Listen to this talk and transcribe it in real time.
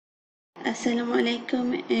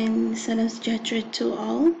Assalamualaikum and salam sejahtera to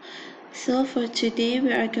all. So for today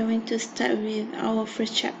we are going to start with our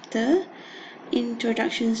first chapter,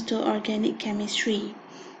 Introductions to Organic Chemistry.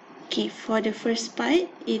 Okay, for the first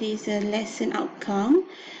part, it is a lesson outcome.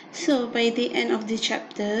 So by the end of the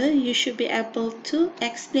chapter, you should be able to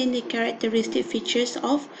explain the characteristic features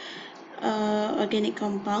of organic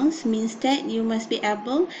compounds. Means that you must be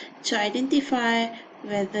able to identify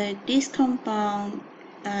whether this compound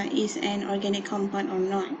is an organic compound or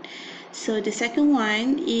not. So the second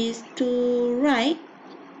one is to write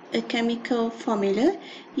a chemical formula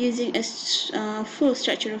using a full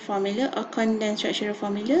structural formula or condensed structural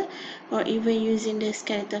formula, or even using the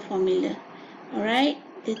skeletal formula. Alright,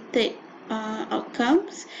 the third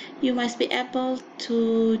outcomes, you must be able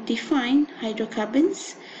to define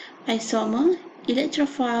hydrocarbons, isomer,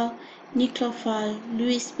 electrophile, nucleophile,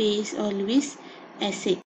 Lewis base or Lewis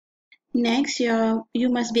acid. Next, you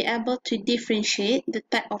must be able to differentiate the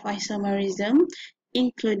type of isomerism,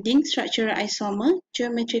 including structural isomer,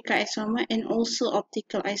 geometrical isomer, and also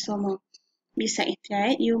optical isomer. Besides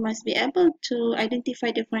that, you must be able to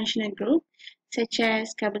identify the functional group, such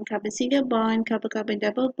as carbon-carbon single bond, carbon-carbon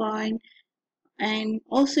double bond, and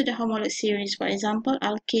also the homolog series, for example,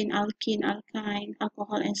 alkane, alkene, alkyne,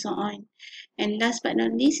 alcohol, and so on. And last but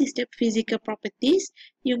not least is the physical properties.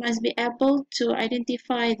 You must be able to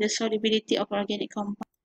identify the solubility of organic compound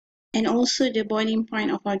and also the boiling point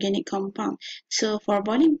of organic compound. So for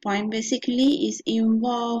boiling point, basically is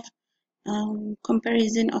involve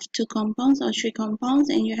comparison of two compounds or three compounds,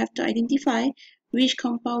 and you have to identify which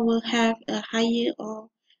compound will have a higher or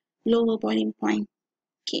lower boiling point.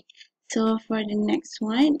 Okay, so for the next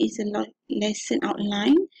one is a lesson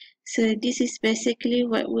outline. So this is basically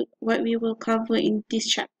what we will cover in this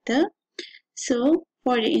chapter. So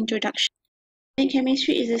for the introduction,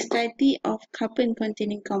 chemistry is a study of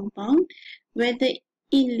carbon-containing compound, whether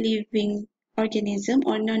in living organism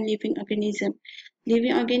or non-living organism.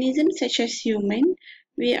 Living organisms such as human,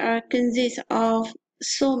 we are consist of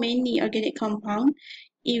so many organic compound.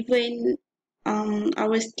 Even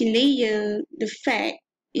our skin layer, the fat,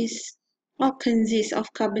 is all consists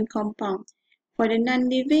of carbon compound. For the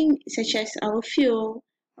non-living, such as our fuel,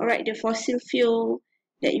 alright, the fossil fuel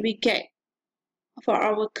that we get for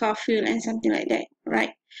our car fuel and something like that, right?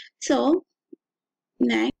 So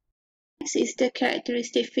next is the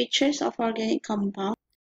characteristic features of organic compound.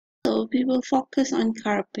 So we will focus on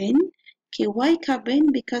carbon. Okay, why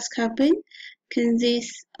carbon? Because carbon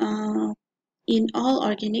consists in all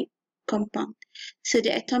organic compound. So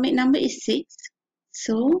the atomic number is 6.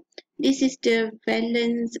 So this is the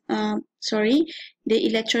valence, the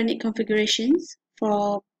electronic configurations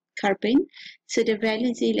for carbon. So the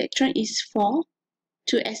valence electron is 4,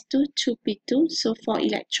 2s2, 2p2, so 4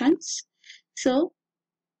 electrons. So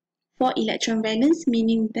 4 electron valence,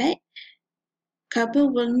 meaning that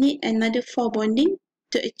carbon will need another 4 bonding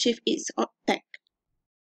to achieve its octet.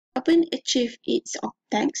 Carbon achieve its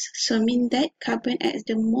octets, so mean that carbon at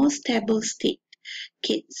the most stable state.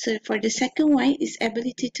 Okay, so for the second one is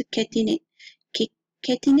ability to catenate. Okay,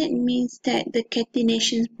 catenate means that the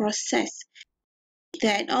catenation process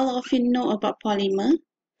that all of you know about polymer.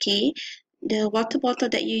 Okay, the water bottle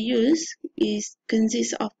that you use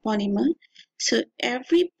consists of polymer. So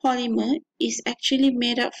every polymer is actually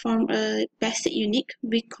made up from a basic unit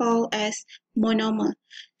we call as monomer.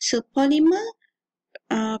 So polymer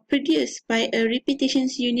produced by a repetition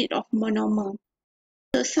unit of monomer.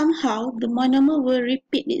 So somehow the monomer will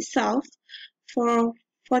repeat itself for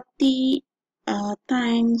 40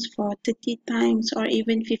 times, for 30 times, or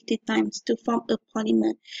even 50 times to form a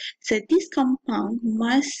polymer. So this compound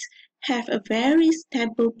must have a very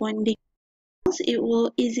stable bonding, else it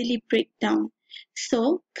will easily break down.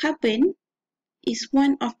 So carbon is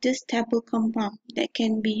one of the stable compound that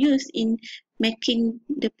can be used in making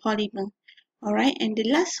the polymer. Alright, and the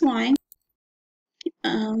last one,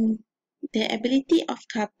 the ability of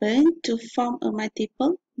carbon to form a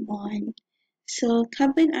multiple bond. So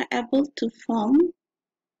carbon are able to form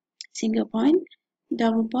single bond,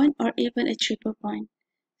 double bond, or even a triple bond.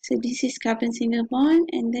 So this is carbon single bond,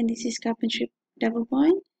 and then this is carbon double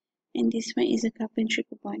bond, and this one is a carbon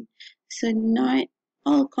triple bond. So not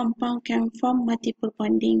all compound can form multiple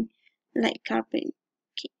bonding like carbon.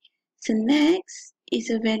 Okay. So next is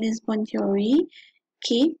a valence bond theory.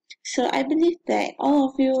 Okay, so I believe that all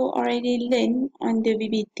of you already learned on the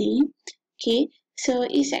VBT. Okay, so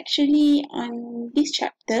it's actually on this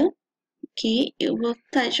chapter. Okay, it will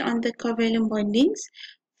touch on the covalent bondings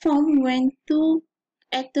formed when two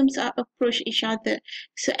atoms are approach each other.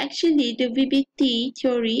 So actually the VBT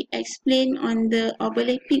theory explain on the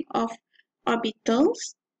overlapping of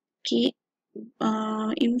orbitals okay,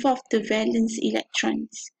 involve the valence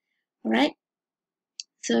electrons. Alright,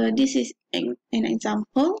 so this is an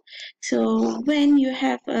example. So when you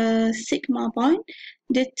have a sigma bond,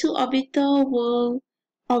 the two orbital will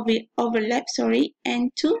overlap,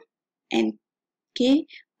 end to end. Okay,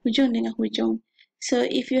 hujung dengan hujung. So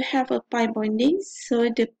if you have a pi bonding, so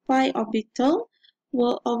the pi orbital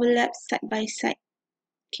will overlap side by side.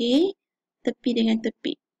 Okay, tepi dengan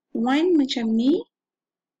tepi. One macam ni.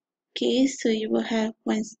 Okay, so you will have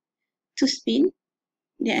two spin.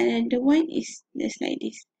 The another one is just like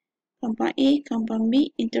this. Compound A, compound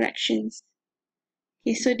B interactions.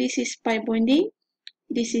 Okay, so this is pi bonding.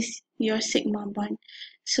 This is your sigma bond.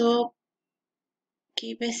 So,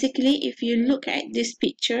 okay, basically, if you look at these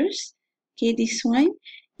pictures, okay, this one,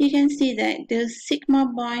 you can see that the sigma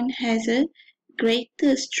bond has a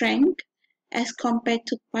greater strength as compared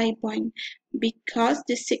to pi bond because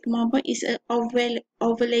the sigma bond is a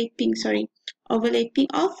overlapping of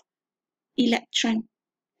electron.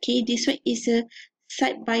 Okay, this one is a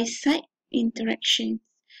side-by-side interaction.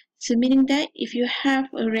 So meaning that if you have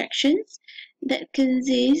a reactions that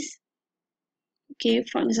consists, okay,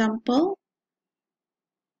 for example,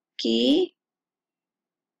 okay,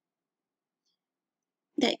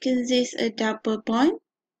 that consists a double bond.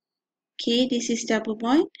 Okay, this is double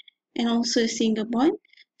bond and also a single bond.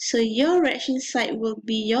 So your reaction side will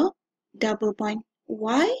be your double bond.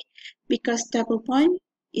 Why? Because double bond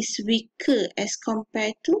is weaker as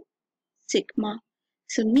compared to sigma.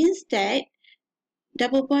 So means that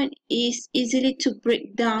double bond is easily to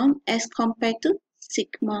break down as compared to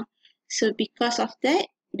sigma. So because of that,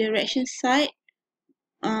 the reaction side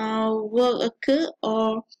will occur,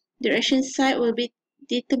 or the reaction side will be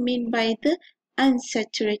determined by the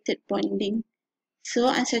unsaturated bonding. So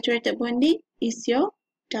unsaturated bonding is your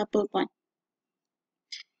double bond.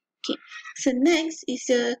 Okay, so next is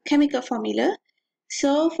the chemical formula.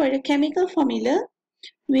 So for the chemical formula,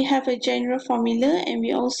 we have a general formula and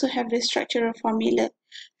we also have the structural formula.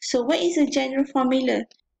 So what is a general formula?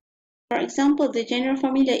 For example, the general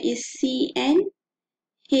formula is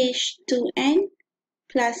CnH2n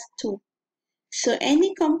plus 2. So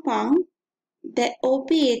any compound that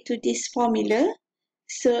obey to this formula,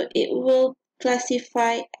 so it will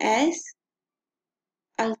classify as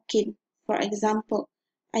alkene. For example,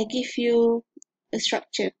 I give you a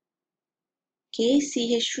structure. Okay,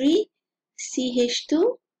 CH3,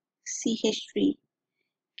 CH2, CH3.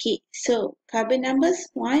 Okay, so carbon numbers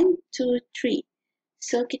 1, 2, 3.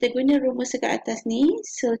 So kita guna rumus dekat atas ni.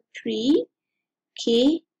 So 3,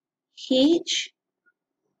 K, H,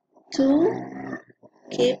 2,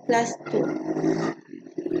 K plus 2.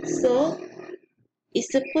 So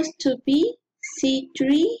it's supposed to be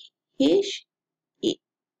C3H8.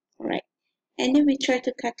 Alright. And then we try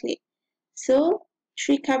to calculate. So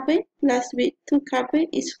 3 carbon plus with 2 carbon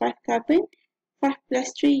is 5 carbon. 5 plus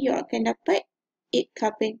 3 you akan dapat 8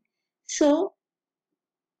 carbon. So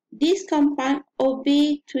this compound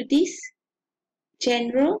obey to this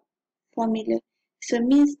general formula. So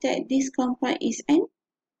means that this compound is an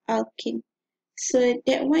alkene. So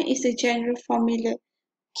that one is a general formula.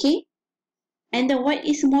 Okay. And then what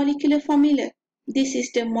is molecular formula? This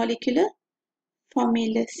is the molecular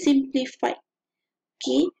formula simplified.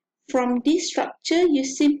 Okay. From this structure, you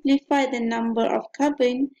simplify the number of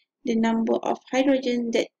carbon, the number of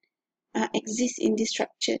hydrogen that exists in this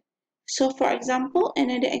structure. So for example,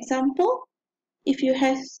 another example, if you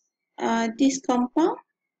have this compound,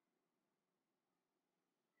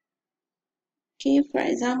 okay, for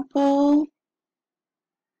example,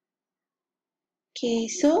 okay,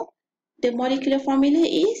 so the molecular formula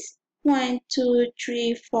is 1, 2,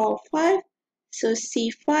 3, 4, 5. So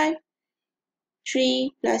C5,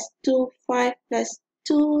 3 plus 2, 5 plus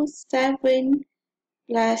 2, 7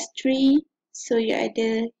 plus 3. So you add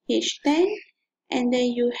the H10 and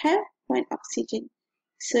then you have 1 oxygen.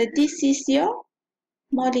 So this is your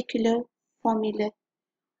molecular formula.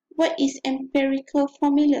 What is empirical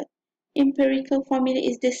formula? Empirical formula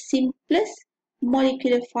is the simplest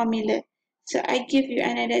molecular formula. So I give you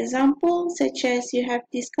another example, such as you have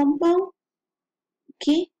this compound.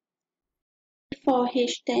 Okay, for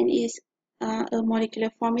H10 is a molecular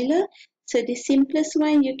formula. So the simplest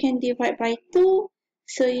one you can divide by 2.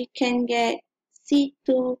 So you can get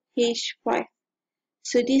C2H5.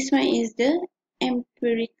 So this one is the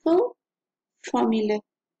empirical formula.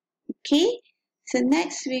 Okay, so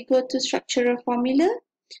next we go to structural formula.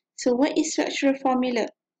 So what is structural formula?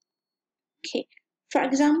 Okay, for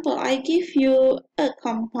example, I give you a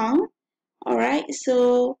compound. Alright,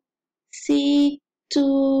 so C2H6,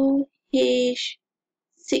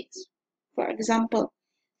 for example.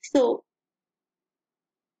 So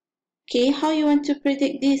Okay, how you want to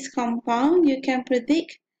predict this compound? You can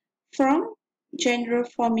predict from general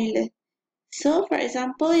formula. So, for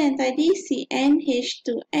example, yang tadi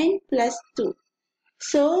CnH2n plus 2.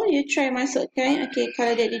 So, you try masukkan, okay,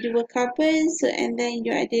 kalau dia ada 2 carbon, so and then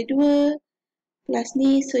you ada 2 plus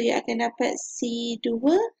ni, so you akan dapat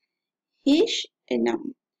C2H6.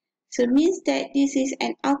 So, means that this is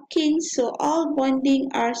an alkane, so all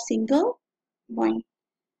bonding are single bond.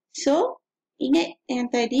 So, ingat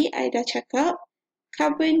yang tadi I dah cakap,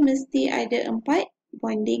 carbon mesti ada 4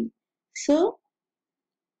 bonding. So,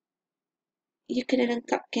 you kena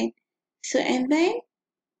lengkapkan. So, and then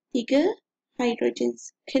 3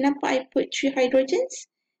 hydrogens. Kenapa I put 3 hydrogens?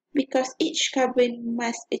 Because each carbon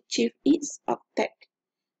must achieve its octet.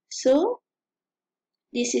 So,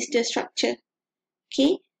 this is the structure.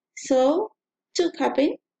 Okay, so 2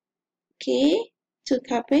 carbon. Okay, 2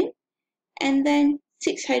 carbon. And then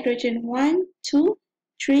 6 hydrogen. 1, 2,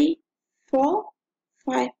 3, 4,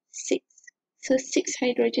 5, 6. So 6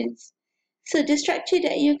 hydrogens. So the structure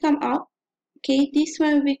that you come up, okay, this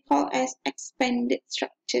one we call as expanded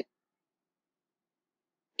structure.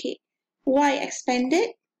 Okay, why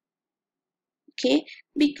expanded? Okay,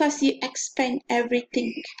 because you expand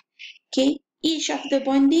everything. Okay, each of the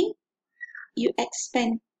bonding you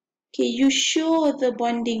expand. Okay, you show the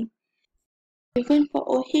bonding. Even for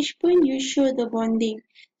OH pun you show the bonding.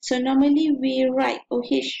 So normally we write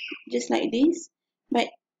OH just like this, but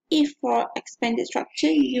if for expanded structure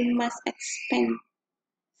you must expand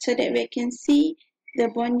so that we can see the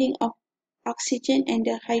bonding of oxygen and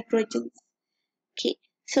the hydrogens. Okay,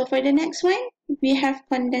 so for the next one we have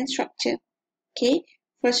condensed structure. Okay,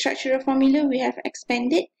 for structural formula we have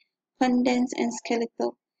expanded, condensed and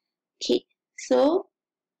skeletal. Okay, so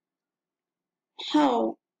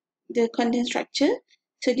how the condensed structure?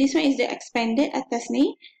 So this one is the expanded atas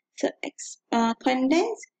ni. So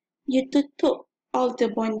condensed, you tutup all the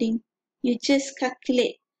bonding. You just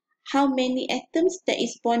calculate how many atoms that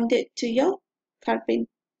is bonded to your carbon.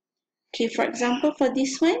 Okay, for example, for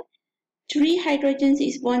this one, 3 hydrogens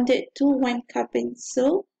is bonded to 1 carbon.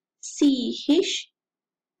 So CH3.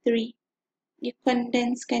 You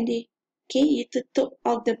condensekan dia. Okay, you tutup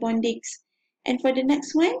all the bondings. And for the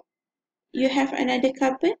next one, you have another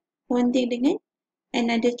carbon bonding dengan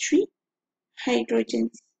another 3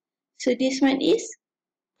 hydrogens. So this one is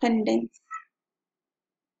condensed.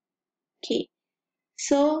 Okay,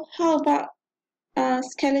 so how about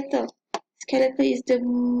skeletal? Skeletal is the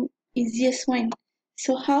easiest one.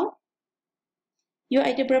 So how? You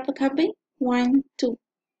ada berapa carbon? 1, 2.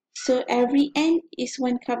 So every end is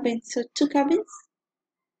 1 carbon. So 2 carbons.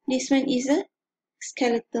 This one is a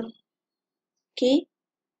skeletal. Okay.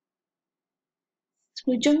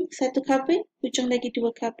 Hujung 1 carbon, hujung lagi 2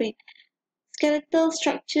 carbon. Skeletal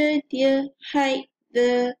structure, dia hide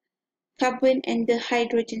the carbon and the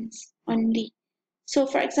hydrogens only. So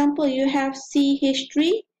for example, you have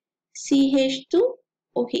CH3, CH2,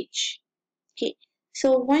 OH. Okay,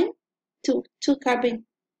 so 1, 2, 2 carbon.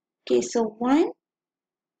 Okay, so 1,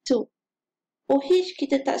 2. OH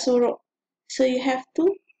kita tak sorok. So you have to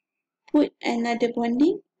put another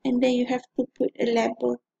bonding and then you have to put a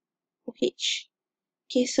label OH.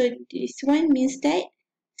 Okay, so this one means that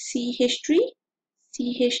CH3,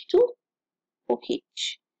 CH2,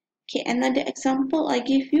 OH. Okay, another example I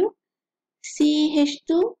give you.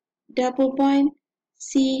 CH2 double bond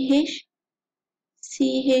CH,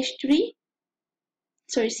 CH3,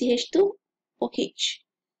 CH2, OH.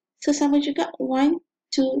 So sama juga 1,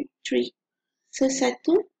 2, 3. So 1,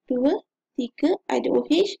 2, 3 ada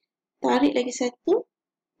OH, tarik lagi 1,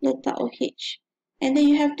 letak OH. And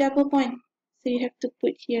then you have double bond. So you have to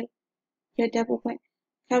put here your double bond.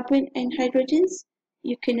 Carbon and hydrogens,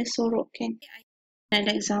 you kena sorokkan.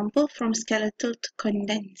 Another example from skeletal to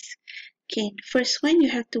condensed. Okay, the first one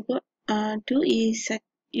you have to do is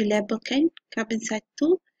you labelkan carbon 1,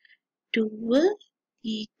 2, 3,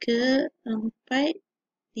 4, 5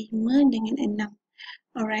 dengan 6.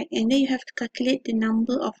 Alright, and then you have to calculate the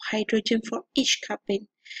number of hydrogen for each carbon.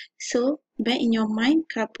 So, bear in your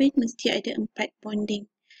mind, carbon mesti ada 4 bonding.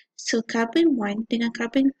 So, carbon 1 dengan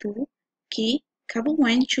carbon 2, okay, carbon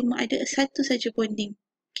 1 cuma ada 1 saja bonding.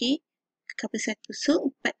 Okay, carbon 1.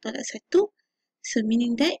 So, 4 tolak 1. So,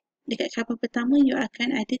 meaning that dekat carbon pertama, you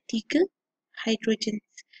akan ada 3 hydrogen.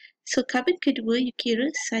 So, carbon kedua, you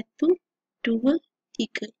kira 1, 2,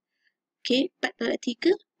 3. Okay, 4 tolak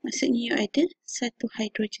 3, maksudnya you ada 1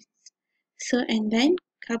 hydrogen. So, and then,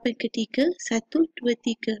 carbon ketiga, 1, 2,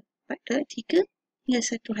 3. 4 tolak 3, hingga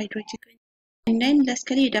 1 hydrogen. And then, last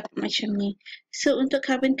kali you dapat macam ni. So, untuk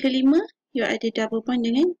carbon kelima, you ada double bond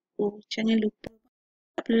dengan O. Jangan lupa.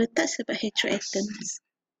 Tak perlu letak sebab heteroatoms.